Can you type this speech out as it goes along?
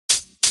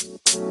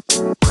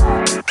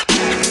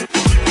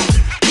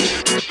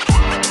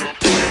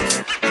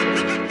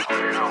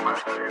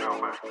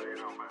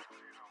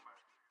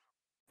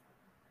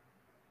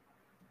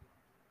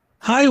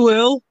Hi,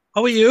 Will.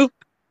 How are you?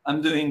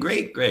 I'm doing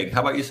great, Greg.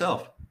 How about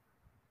yourself?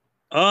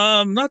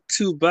 Not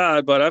too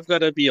bad, but I've got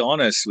to be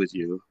honest with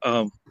you.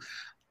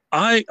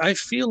 I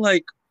feel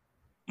like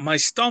my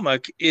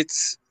stomach,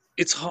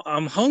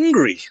 I'm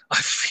hungry. I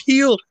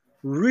feel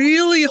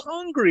really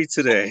hungry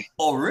today.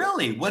 Oh,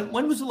 really?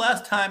 When was the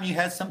last time you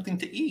had something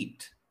to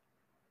eat?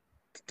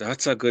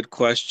 That's a good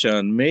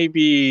question.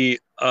 Maybe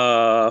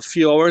a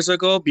few hours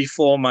ago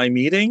before my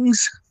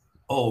meetings.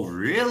 Oh,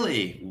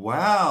 really?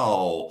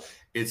 Wow.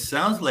 It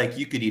sounds like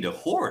you could eat a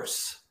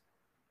horse.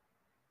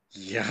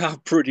 Yeah,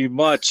 pretty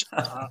much.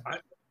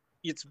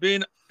 It's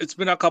been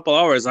a couple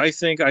hours. I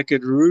think I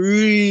could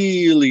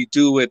really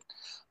do it.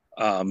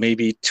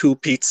 Maybe two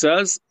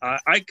pizzas.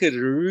 I could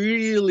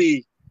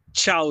really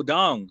chow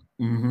down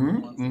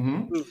Mm-hmm. on some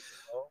Mm-hmm. food, you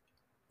know?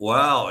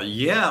 Wow.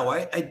 Yeah.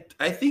 Well,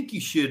 I think you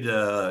should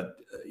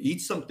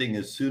eat something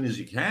as soon as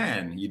you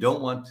can. You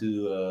don't want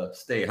to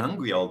stay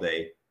hungry all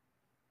day.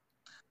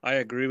 I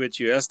agree with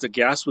you. As the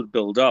gas would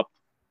build up.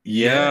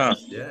 Yeah,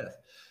 Yes. Yes.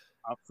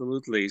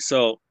 absolutely.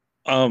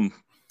 Um,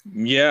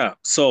 yeah.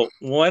 So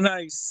when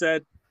I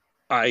said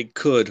I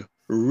could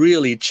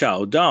really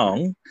chow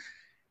down,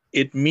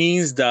 it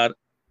means that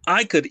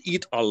I could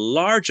eat a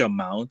large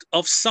amount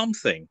of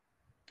something.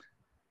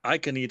 I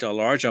can eat a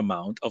large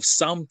amount of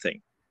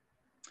something.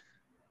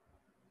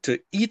 To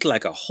eat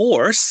like a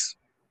horse,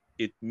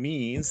 it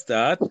means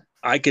that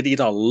I could eat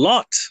a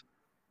lot.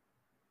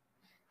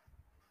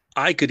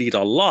 I could eat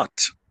a lot.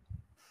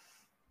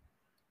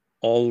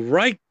 All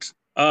right.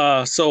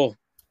 So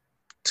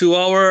to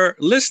our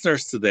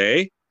listeners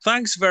today,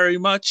 thanks very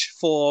much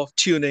for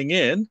tuning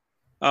in.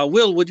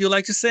 Will, would you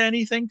like to say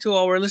anything to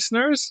our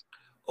listeners?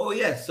 Oh,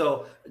 yeah.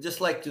 So I'd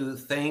just like to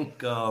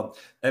thank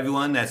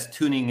everyone that's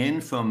tuning in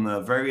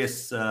from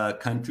various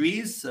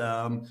countries.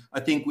 I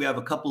think we have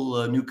a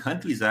couple new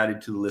countries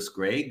added to the list,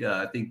 Greg.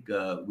 I think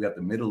we have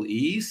the Middle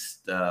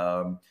East,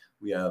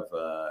 we have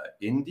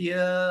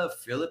India,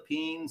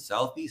 Philippines,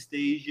 Southeast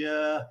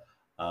Asia,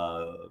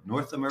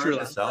 North Sri America,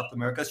 Lanka. South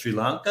America, Sri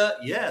Lanka.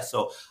 Yeah.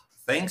 So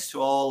thanks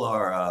to all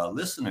our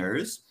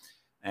listeners.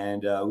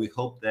 And we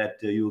hope that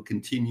you will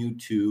continue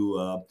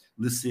to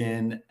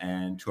listen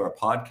and to our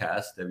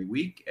podcast every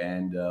week,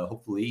 and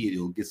hopefully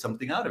you'll get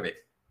something out of it.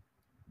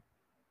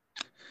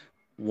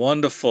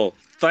 Wonderful.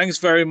 Thanks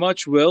very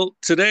much, Will.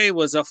 Today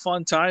was a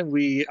fun time.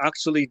 We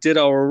actually did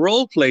our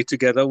role play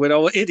together with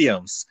our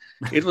idioms.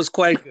 It was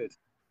quite good.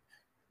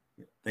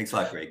 Thanks a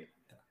lot, Greg.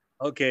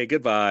 Okay,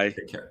 goodbye.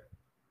 Take care.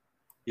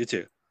 You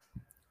too.